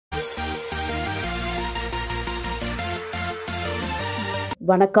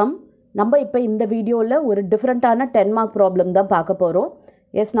வணக்கம். நம்ம இப்போ இந்த வீடியோவில் ஒரு டிஃப்ரெண்ட்டான 10 மார்க் ப்ராப்ளம் தான் பார்க்க போகிறோம்.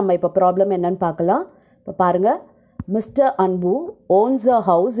 எஸ், நம்ம இப்போ ப்ராப்ளம் என்னன்னு பார்க்கலாம். இப்போ பாருங்கள். மிஸ்டர் அன்பு owns a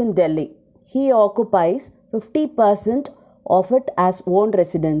house in Delhi. He occupies 50% of it as own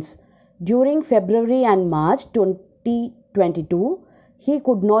residence. During February and March 2022, he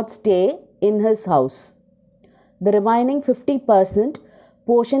could not stay in his house. The remaining 50%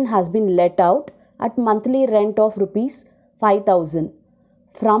 portion has been let out at monthly rent of rupees 5,000.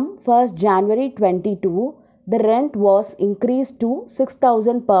 From 1st January 22, the rent was increased to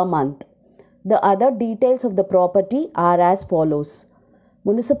 6,000 per month. The other details of the property are as follows.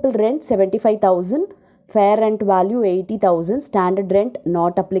 Municipal rent 75,000, fair rent value 80,000, standard rent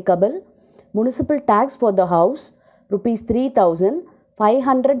not applicable. Municipal tax for the house rupees 3,000,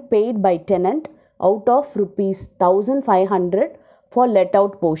 500 paid by tenant out of rupees 1,500 for let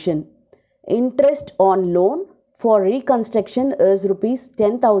out portion. Interest on loan for reconstruction is rupees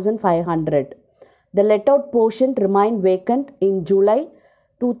 10,500. The let out portion remained vacant in July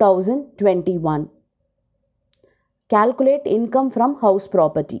 2021. Calculate income from house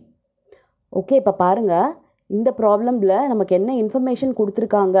property. Okay, இப்போ பாருங்கள். இந்த ப்ராப்ளமில் நமக்கு என்ன information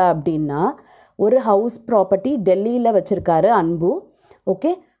கொடுத்துருக்காங்க அப்படின்னா, ஒரு house property டெல்லியில் வச்சுருக்காரு அன்பு.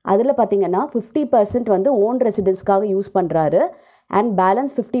 ஓகே, அதில் பார்த்திங்கன்னா 50% வந்து ஓன் ரெசிடென்ஸ்க்காக யூஸ் பண்ணுறாரு and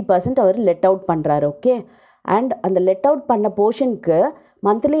balance 50% our let out பண்ணுறாரு. ஓகே, அண்ட் அந்த லெட் அவுட் பண்ண போர்ஷனுக்கு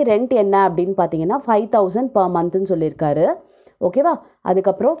மந்த்லி ரெண்ட் என்ன அப்படின்னு பார்த்தீங்கன்னா 5,000 per monthன்னு சொல்லியிருக்காரு. ஓகேவா?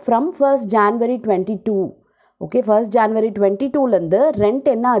 அதுக்கப்புறம் from 1st January 22, okay, 1st January 22லேருந்து rent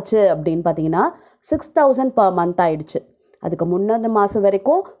என்ன ஆச்சு அப்படின்னு பார்த்தீங்கன்னா 6,000 per month ஆயிடுச்சு. அதுக்கு முன்னாடி மாதம்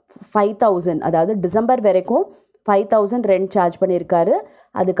வரைக்கும் 5,000, அதாவது டிசம்பர் வரைக்கும் 5,000 ரெண்ட் சார்ஜ் பண்ணியிருக்காரு.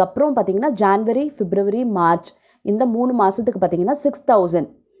 அதுக்கப்புறம் பார்த்தீங்கன்னா ஜான்வரி, பிப்ரவரி, மார்ச் இந்த 3 மாதத்துக்கு பார்த்தீங்கன்னா 6,000.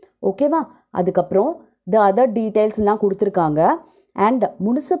 ஓகேவா? அதுக்கப்புறம் த அதர் டீட்டெயில்ஸ்லாம் கொடுத்துருக்காங்க. அண்ட்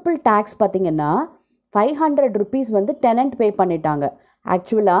முனிசிபல் டேக்ஸ் பார்த்திங்கன்னா 500 rupees வந்து டெனண்ட் பே பண்ணிட்டாங்க.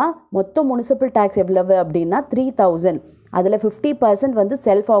 ஆக்சுவலாக மொத்தம் முனிசிபல் டேக்ஸ் எவ்வளவு அப்படின்னா 3,000. அதில் 50% வந்து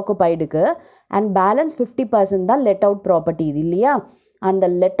செல்ஃப் ஆக்குபைடுக்கு அண்ட் பேலன்ஸ் 50% தான் லெட் அவுட் ப்ராப்பர்ட்டி. இது இல்லையா? அந்த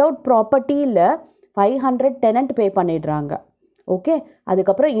லெட் அவுட் ப்ராப்பர்ட்டியில் 500 டெனண்ட் பே பண்ணிடுறாங்க. ஓகே,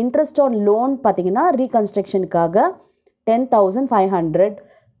 அதுக்கப்புறம் இன்ட்ரெஸ்ட் ஆன் லோன் பார்த்திங்கன்னா ரீகன்ஸ்ட்ரக்ஷனுக்காக 10,500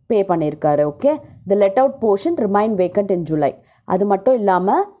 பே பண்ணியிருக்காரு. ஓகே, த let out portion remain vacant இன் ஜூலை. அது மட்டும்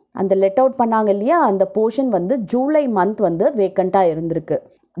இல்லாமல் அந்த லெட் அவுட் பண்ணாங்க இல்லையா, அந்த போர்ஷன் வந்து ஜூலை மந்த் வந்து வேக்கண்ட்டாக இருந்திருக்கு.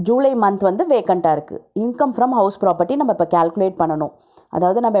 ஜூலை மந்த் வந்து வேக்கண்ட்டாக இருக்குது. இன்கம் ஃப்ரம் ஹவுஸ் ப்ராப்பர்ட்டி நம்ம இப்போ கேல்குலேட் பண்ணணும்.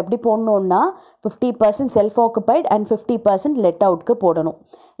 அதாவது நம்ம எப்படி போடணுன்னா 50% செல்ஃப் ஆக்குபைட் அண்ட் 50% லெட் அவுட்க்கு போடணும்.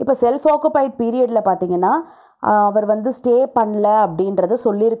 இப்போ செல்ஃப் ஆக்குபைட் பீரியடில் பார்த்திங்கன்னா அவர் வந்து ஸ்டே பண்ணல அப்படின்றத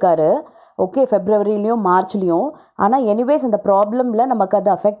சொல்லியிருக்காரு. ஓகே, ஃபெப்ரவரிலையும் மார்ச்லேயும். ஆனால் எனிவேஸ் அந்த ப்ராப்ளமில் நமக்கு அது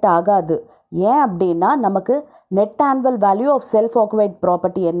அஃபெக்ட் ஆகாது. ஏன் அப்படின்னா நமக்கு net annual value of self occupied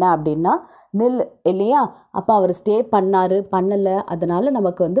property என்ன அப்படின்னா நில் இல்லையா? அப்போ அவர் ஸ்டே பண்ணலை, அதனால்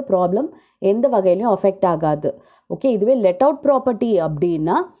நமக்கு வந்து ப்ராப்ளம் எந்த வகையிலையும் அஃபெக்ட் ஆகாது. ஓகே, இதுவே லெட் அவுட் ப்ராப்பர்ட்டி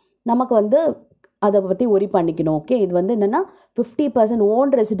அப்படின்னா நமக்கு வந்து அதை பற்றி ஒரி பண்ணிக்கணும். ஓகே, இது வந்து என்னென்னா 50%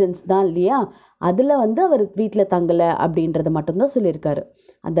 ஓன் ரெசிடென்ஸ் தான் இல்லையா? அதில் வந்து அவர் வீட்டில் தங்கலை அப்படின்றத மட்டும்தான் சொல்லியிருக்காரு.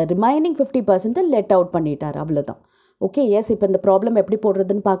 அந்த ரிமைனிங் 50% லெட் அவுட் பண்ணிட்டார், அவ்வளோதான். Okay, S. இப்போ இந்த ப்ராப்ளம் எப்படி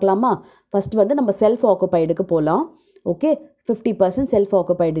போடுறதுன்னு பார்க்கலாமா? ஃபஸ்ட் வந்து நம்ம செல்ஃப் ஆக்குபைடுக்கு போகலாம். ஓகே, 50% செல்ஃப்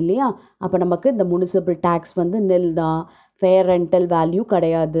ஆக்குபைடு இல்லையா? அப்போ நமக்கு இந்த முனிசிபல் டேக்ஸ் வந்து நில் தான், ஃபேர் ரெண்டல் வேல்யூ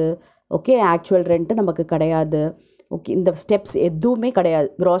கிடையாது. ஓகே, ஆக்சுவல் ரெண்ட்டு நமக்கு கிடையாது. ஓகே, இந்த ஸ்டெப்ஸ் எதுவுமே கிடையாது.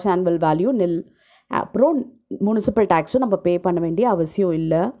 க்ராஸ் ஆனுவல் வேல்யூ நில். அப்புறம் முனிசிபல் டேக்ஸும் நம்ம பே பண்ண வேண்டிய அவசியம்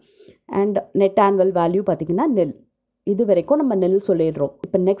இல்லை. அண்ட் நெட் ஆனுவல் வேல்யூ பார்த்திங்கன்னா நில். இது வரைக்கும் நம்ம நெல் சொல்லிடுறோம்.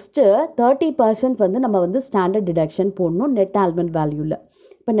 இப்போ நெக்ஸ்ட்டு 30% வந்து நம்ம வந்து ஸ்டாண்டர்ட் டிடக்ஷன் போடணும் நெட் ஆனுவல் வேல்யூவில்.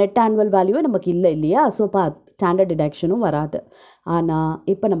 இப்போ நெட் ஆனுவல் வேல்யூவே நமக்கு இல்லை இல்லையா? ஸோ இப்போ ஸ்டாண்டர்ட் டிடக்ஷனும் வராது. ஆனால்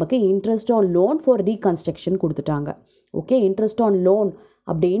இப்போ நமக்கு interest on loan for reconstruction கொடுத்துட்டாங்க. ஓகே, இன்ட்ரெஸ்ட் ஆன் லோன்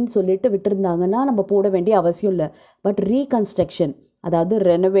அப்படின்னு சொல்லிட்டு விட்டுருந்தாங்கன்னா நம்ம போட வேண்டிய அவசியம் இல்லை. பட் ரீகன்ஸ்ட்ரக்ஷன், அதாவது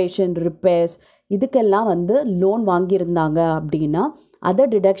ரெனோவேஷன், ரிப்பேர்ஸ், இதுக்கெல்லாம் வந்து லோன் வாங்கியிருந்தாங்க அப்படின்னா அதை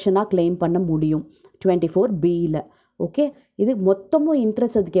டிடக்ஷனாக கிளைம் பண்ண முடியும் 24Bயில். ஓகே, இது மொத்தமும்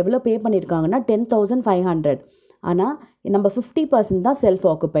இன்ட்ரெஸ்ட் அதுக்கு எவ்வளோ பே பண்ணியிருக்காங்கன்னா 10,500. ஆனால் நம்ம 50% தான் செல்ஃப்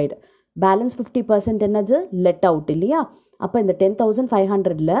ஆக்குபைடு, பேலன்ஸ் 50% என்னது லெட் அவுட் இல்லையா? அப்போ இந்த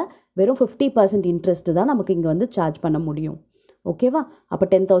 10,500ல் வெறும் 50% இன்ட்ரெஸ்ட்டு தான் நமக்கு இங்கே வந்து சார்ஜ் பண்ண முடியும். ஓகேவா? அப்போ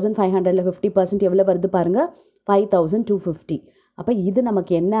 10,500ல் 50% எவ்வளோ வருது பாருங்கள், 5,250. அப்போ இது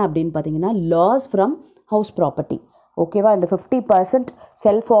நமக்கு என்ன அப்படின்னு பார்த்தீங்கன்னா லாஸ் ஃப்ரம் ஹவுஸ் ப்ராப்பர்ட்டி. ஓகேவா? இந்த 50%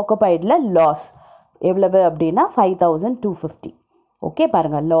 செல்ஃப் ஆக்குபைடில் லாஸ் எவ்வளவு அப்படின்னா 5,250. ஓகே,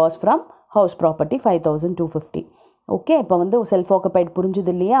 பாருங்கள், loss from house property 5,250. Okay, இப்போ வந்து செல்ஃப் ஆக்குபைட்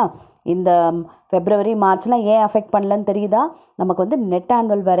புரிஞ்சுது இல்லையா? இந்த ஃபெப்ரவரி மார்ச்லாம் ஏன் அஃபெக்ட் பண்ணலன்னு தெரியுதா? நமக்கு வந்து நெட்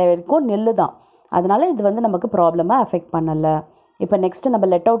ஆனுவல் வர வரைக்கும் நெல்லு தான், அதனால் இது வந்து நமக்கு ப்ராப்ளமாக அஃபெக்ட் பண்ணலை. இப்போ நெக்ஸ்ட்டு நம்ம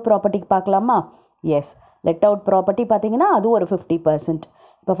லெட் அவுட் ப்ராப்பர்ட்டிக்கு பார்க்கலாமா? எஸ், லெட் அவுட் ப்ராப்பர்ட்டி பார்த்திங்கன்னா அது ஒரு 50%.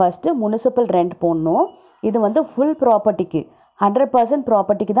 இப்போ ஃபஸ்ட்டு முனிசிபல் ரெண்ட் போடணும். இது வந்து ஃபுல் ப்ராப்பர்ட்டிக்கு 100%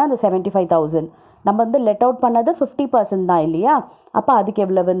 ப்ராப்பர்ட்டிக்கு தான் அந்த 75,000. நம்ம வந்து லெட் அவுட் பண்ணது 50% தான் இல்லையா? அப்போ அதுக்கு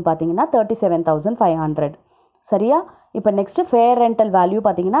எவ்வளவுன்னு பார்த்தீங்கன்னா 37,500. சரியா? இப்போ நெக்ஸ்ட்டு ஃபேர் ரெண்டல் வேல்யூ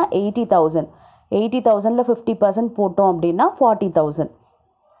பார்த்தீங்கன்னா 80,000. 80,000ல் 50% போட்டோம் அப்படின்னா 40,000.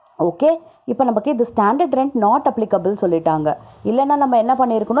 ஓகே, இப்போ நமக்கு இது ஸ்டாண்டர்ட் ரெண்ட் நாட் அப்ளிகபிள் சொல்லிட்டாங்க. இல்லைன்னா நம்ம என்ன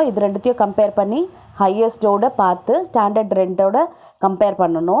பண்ணியிருக்கணும், இது ரெண்டுத்தையும் கம்பேர் பண்ணி ஹையஸ்ட்டோட பார்த்து ஸ்டாண்டர்ட் ரெண்ட்டோட கம்பேர்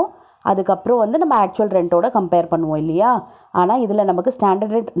பண்ணணும். அதுக்கப்புறம் வந்து நம்ம ஆக்சுவல் ரெண்ட்டோட கம்பேர் பண்ணுவோம் இல்லையா? ஆனால் இதில் நமக்கு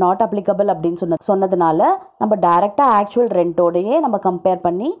ஸ்டாண்டர்ட் ரெண்ட் நாட் அப்ளிகபிள் அப்படின்னு சொன்னதுனால நம்ம டைரெக்டாக ஆக்சுவல் ரெண்ட்டோடையே நம்ம கம்பேர்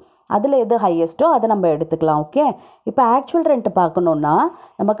பண்ணி அதில் எது ஹையஸ்ட்டோ அதை நம்ம எடுத்துக்கலாம். ஓகே, இப்போ ஆக்சுவல் ரெண்ட்டு பார்க்கணுன்னா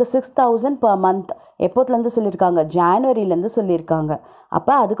நமக்கு 6,000 per month எப்போத்துலேருந்து சொல்லியிருக்காங்க? ஜான்வரியிலேருந்து சொல்லியிருக்காங்க.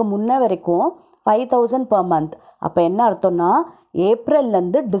 அப்போ அதுக்கு முன்னே வரைக்கும் 5,000 per month. அப்போ என்ன அர்த்தம்னா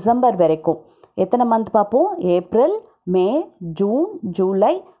ஏப்ரல்லேருந்து டிசம்பர் வரைக்கும் எத்தனை மந்த் பார்ப்போம்? ஏப்ரல், மே, June,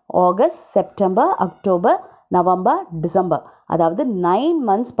 July, August, September, October, November, December, அதாவது 9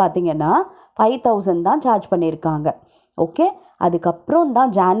 months பார்த்திங்கன்னா 5,000 தான் சார்ஜ் பண்ணியிருக்காங்க. ஓகே, அதுக்கப்புறம்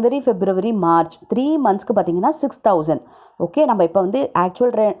தான் ஜான்வரி, ஃபெப்ரவரி, மார்ச் 3 monthsக்கு பார்த்திங்கன்னா 6,000. ஓகே, நம்ம இப்போ வந்து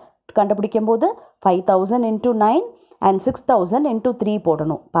ஆக்சுவல் ரெண்ட் கண்டுபிடிக்கும் போது 5,000 into 9 and 6,000 into 3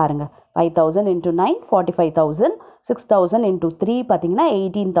 போடணும். பாருங்கள், 5,000 into 9 45,000, 6,000 into 3 பார்த்திங்கன்னா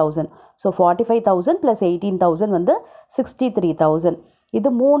 18,000. ஸோ 45,000 + 18,000 வந்து 63,000. இது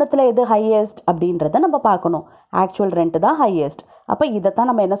மூணுத்தில் எது ஹையஸ்ட் அப்படின்றத நம்ம பார்க்கணும். ஆக்சுவல் ரெண்ட்டு தான் ஹையஸ்ட். அப்போ இதைத்தான்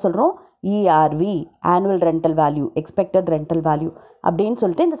நம்ம என்ன சொல்கிறோம்? ERV, annual rental value, expected rental value அப்படின்னு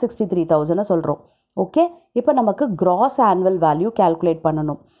சொல்லிட்டு இந்த 63,000 சொல்கிறோம். ஓகே, இப்போ நமக்கு கிராஸ் ஆனுவல் வேல்யூ கேல்குலேட்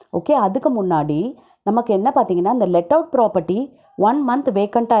பண்ணணும். ஓகே, அதுக்கு முன்னாடி நமக்கு என்ன பார்த்திங்கன்னா இந்த லெட் அவுட் ப்ராப்பர்ட்டி 1 month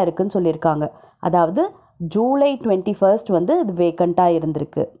வேக்கண்ட்டாக இருக்குதுன்னு சொல்லியிருக்காங்க. அதாவது ஜூலை 21st வந்து இது வேக்கண்ட்டாக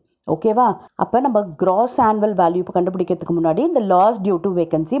இருந்திருக்கு. ஓகேவா? அப்போ நம்ம கிராஸ் ஆனுவல் வேல்யூ கண்டுபிடிக்கிறதுக்கு முன்னாடி இந்த loss due to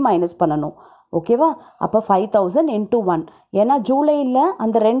vacancy minus பண்ணணும். ஓகேவா? அப்போ 5,000 into 1, ஏன்னா ஜூலையில்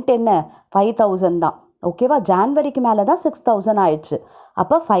அந்த ரெண்ட் என்ன 5,000 தான். ஓகேவா? ஜான்வரிக்கு மேலே தான் 6,000 ஆயிடுச்சு.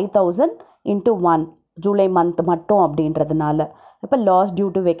 அப்போ 5,000 into 1 ஜூலை மந்த் மட்டும் அப்படின்றதுனால இப்போ லாஸ் டியூ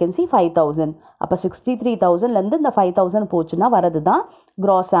டு வேக்கன்சி 5,000. அப்போ 63,000லேருந்து இந்த 5,000 போச்சுன்னா வரது தான்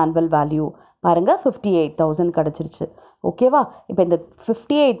கிராஸ் ஆனுவல் வேல்யூ. பாருங்கள், 58,000 கிடச்சிருச்சு. ஓகேவா? இப்போ இந்த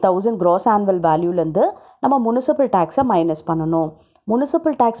 58,000 கிராஸ் ஆனுவல் வேல்யூலேருந்து நம்ம முனிசிபல் டேக்ஸை மைனஸ் பண்ணணும்.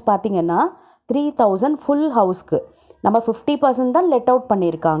 முனிசிபல் டேக்ஸ் பார்த்திங்கன்னா 3,000 ஃபுல் ஹவுஸ்க்கு நம்ம 50% தான் லெட் அவுட்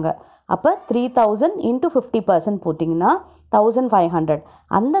பண்ணியிருக்காங்க. அப்போ 3,000 into 50% போட்டிங்கன்னா 1,500.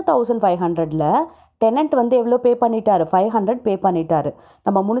 அந்த 1,500ல் டெனண்ட் வந்து எவ்வளோ பே பண்ணிட்டாரு? 500 பே பண்ணிட்டாரு.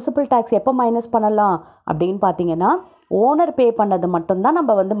 நம்ம முனிசிபல் டேக்ஸ் எப்போ மைனஸ் பண்ணலாம் அப்படின்னு பார்த்தீங்கன்னா ஓனர் பே பண்ணது மட்டும்தான்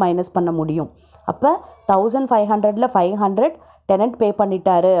நம்ம வந்து மைனஸ் பண்ண முடியும். அப்போ 1,500ல் 500 டெனண்ட் பே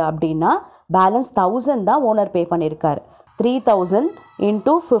பண்ணிட்டாரு அப்படின்னா பேலன்ஸ் 1,000 தான் ஓனர் பே பண்ணியிருக்காரு. 3,000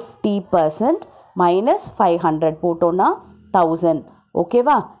 into 50% minus 500 போட்டோன்னா 1,000.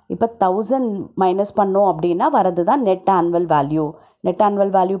 ஓகேவா? இப்போ 1,000 மைனஸ் பண்ணோம் அப்படின்னா வரது தான் net annual value. Net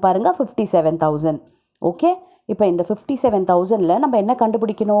annual value பாருங்கள் 57,000. ஓகே, இப்போ இந்த 57,000ல் நம்ம என்ன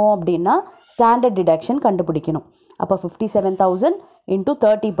கண்டுபிடிக்கணும் அப்படின்னா ஸ்டாண்டர்ட் டிடக்ஷன் கண்டுபிடிக்கணும். அப்போ 57,000 into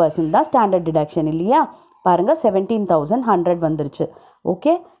 30% தான் ஸ்டாண்டர்ட் டிடக்ஷன் இல்லையா? பாருங்கள், 17,100 வந்துருச்சு.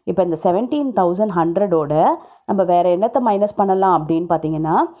 ஓகே, இப்போ இந்த 17,100ஓட நம்ம வேறு என்னத்தை மைனஸ் பண்ணலாம் அப்படின்னு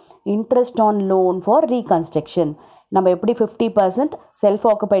பார்த்தீங்கன்னா interest on loan for reconstruction. நம்ம எப்படி 50% செல்ஃப்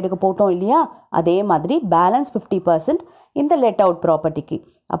ஆக்குபைடுக்கு போட்டோம் இல்லையா? அதே மாதிரி பேலன்ஸ் 50% இந்த லெட் அவுட் ப்ராப்பர்ட்டிக்கு.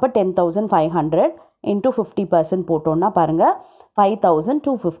 அப்போ 10,500 into 50% போட்டோன்னா பாருங்கள்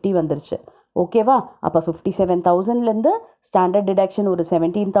 5,250 வந்துருச்சு. ஓகேவா? அப்போ 57,000லேருந்து ஸ்டாண்டர்ட் டிடக்ஷன் ஒரு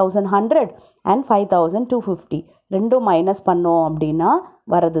 17,100 and 5,250 ரெண்டும் மைனஸ் பண்ணோம் அப்படின்னா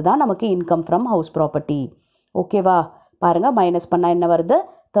வரது தான் நமக்கு இன்கம் ஃப்ரம் ஹவுஸ் ப்ராப்பர்ட்டி. ஓகேவா? பாருங்கள், மைனஸ் பண்ணால் என்ன வருது?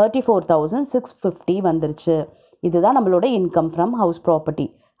 34,650 வந்துருச்சு. இதுதான் நம்மளோட இன்கம் ஃப்ரம் ஹவுஸ் ப்ராப்பர்ட்டி.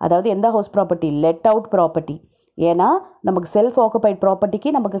 அதாவது எந்த house property? Let out property. ஏன்னா நமக்கு செல்ஃப் ஆக்குபைட் ப்ராப்பர்ட்டிக்கு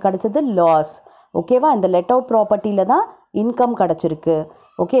நமக்கு கிடச்சது லாஸ். ஓகேவா? இந்த லெட் அவுட் ப்ராப்பர்ட்டியில் தான் இன்கம் கிடச்சிருக்கு.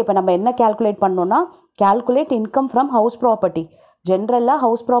 ஓகே, இப்போ நம்ம என்ன கேல்குலேட் பண்ணோன்னா calculate income from house property. ஜென்ரலாக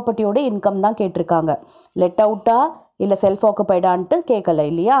ஹவுஸ் ப்ராப்பர்ட்டியோட இன்கம் தான் கேட்டிருக்காங்க. லெட் அவுட்டா இல்லை செல்ஃப் ஆக்குபைடான்ட்டு கேட்கல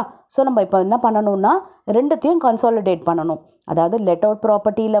இல்லையா? ஸோ நம்ம இப்போ என்ன பண்ணணும்னா ரெண்டுத்தையும் கன்சாலிடேட் பண்ணணும். அதாவது லெட் அவுட்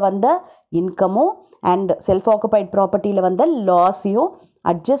ப்ராப்பர்ட்டியில் வந்த இன்கமும் அண்ட் செல்ஃப் ஆக்குபைட் ப்ராப்பர்ட்டியில் வந்த லாஸையும்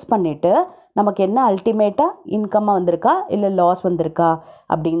அட்ஜஸ்ட் பண்ணிவிட்டு நமக்கு என்ன அல்டிமேட்டாக இன்கம்மாக வந்திருக்கா இல்லை லாஸ் வந்திருக்கா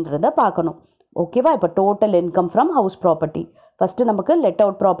அப்படின்றத பார்க்கணும். ஓகேவா? இப்போ total income from house property. First நமக்கு லெட்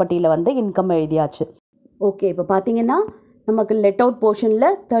அவுட் ப்ராப்பர்ட்டியில் வந்து இன்கம் எழுதியாச்சு. ஓகே, இப்போ பார்த்தீங்கன்னா நமக்கு லெட் அவுட் போர்ஷனில்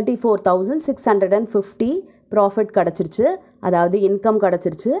 34,650 ப்ராஃபிட் கிடச்சிருச்சு, அதாவது இன்கம்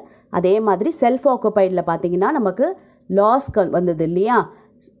கிடச்சிருச்சு. அதே மாதிரி செல்ஃப் ஆக்குபைடில் பார்த்தீங்கன்னா நமக்கு லாஸ் வந்தது இல்லையா?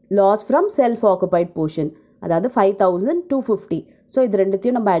 Loss from self occupied portion, அதாவது 5,250. ஸோ இது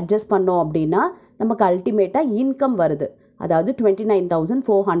ரெண்டுத்தையும் நம்ம அட்ஜஸ்ட் பண்ணோம் அப்படின்னா நமக்கு அல்டிமேட்டாக இன்கம் வருது, அதாவது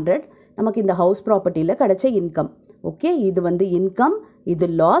 29,400 நமக்கு இந்த ஹவுஸ் ப்ராப்பர்ட்டியில் கிடைச்ச இன்கம். ஓகே, இது வந்து இன்கம், இது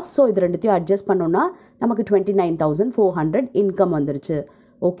லாஸ். ஸோ இது ரெண்டுத்தையும் அட்ஜஸ்ட் பண்ணோன்னா நமக்கு 29,400 இன்கம் வந்துருச்சு.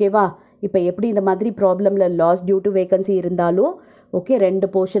 ஓகேவா? இப்போ எப்படி இந்த மாதிரி ப்ராப்ளமில் லாஸ் டியூ டு வேகன்சி இருந்தாலும் ஓகே, 2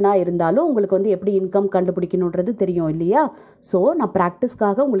 போர்ஷனாக இருந்தாலும் உங்களுக்கு வந்து எப்படி இன்கம் கண்டுபிடிக்கணுன்றது தெரியும் இல்லையா? ஸோ நான்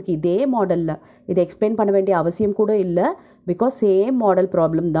ப்ராக்டிஸ்க்காக உங்களுக்கு இதே மாடலில் இதை எக்ஸ்பிளைன் பண்ண வேண்டிய அவசியம் கூட இல்லை. பிகாஸ் சேம் மாடல்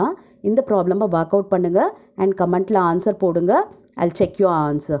ப்ராப்ளம் தான். இந்த ப்ராப்ளமை ஒர்க் அவுட் பண்ணுங்கள் அண்ட் கமெண்ட்டில் ஆன்சர் போடுங்க. I'll check your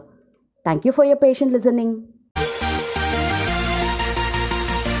answer. Thank you for your patient listening.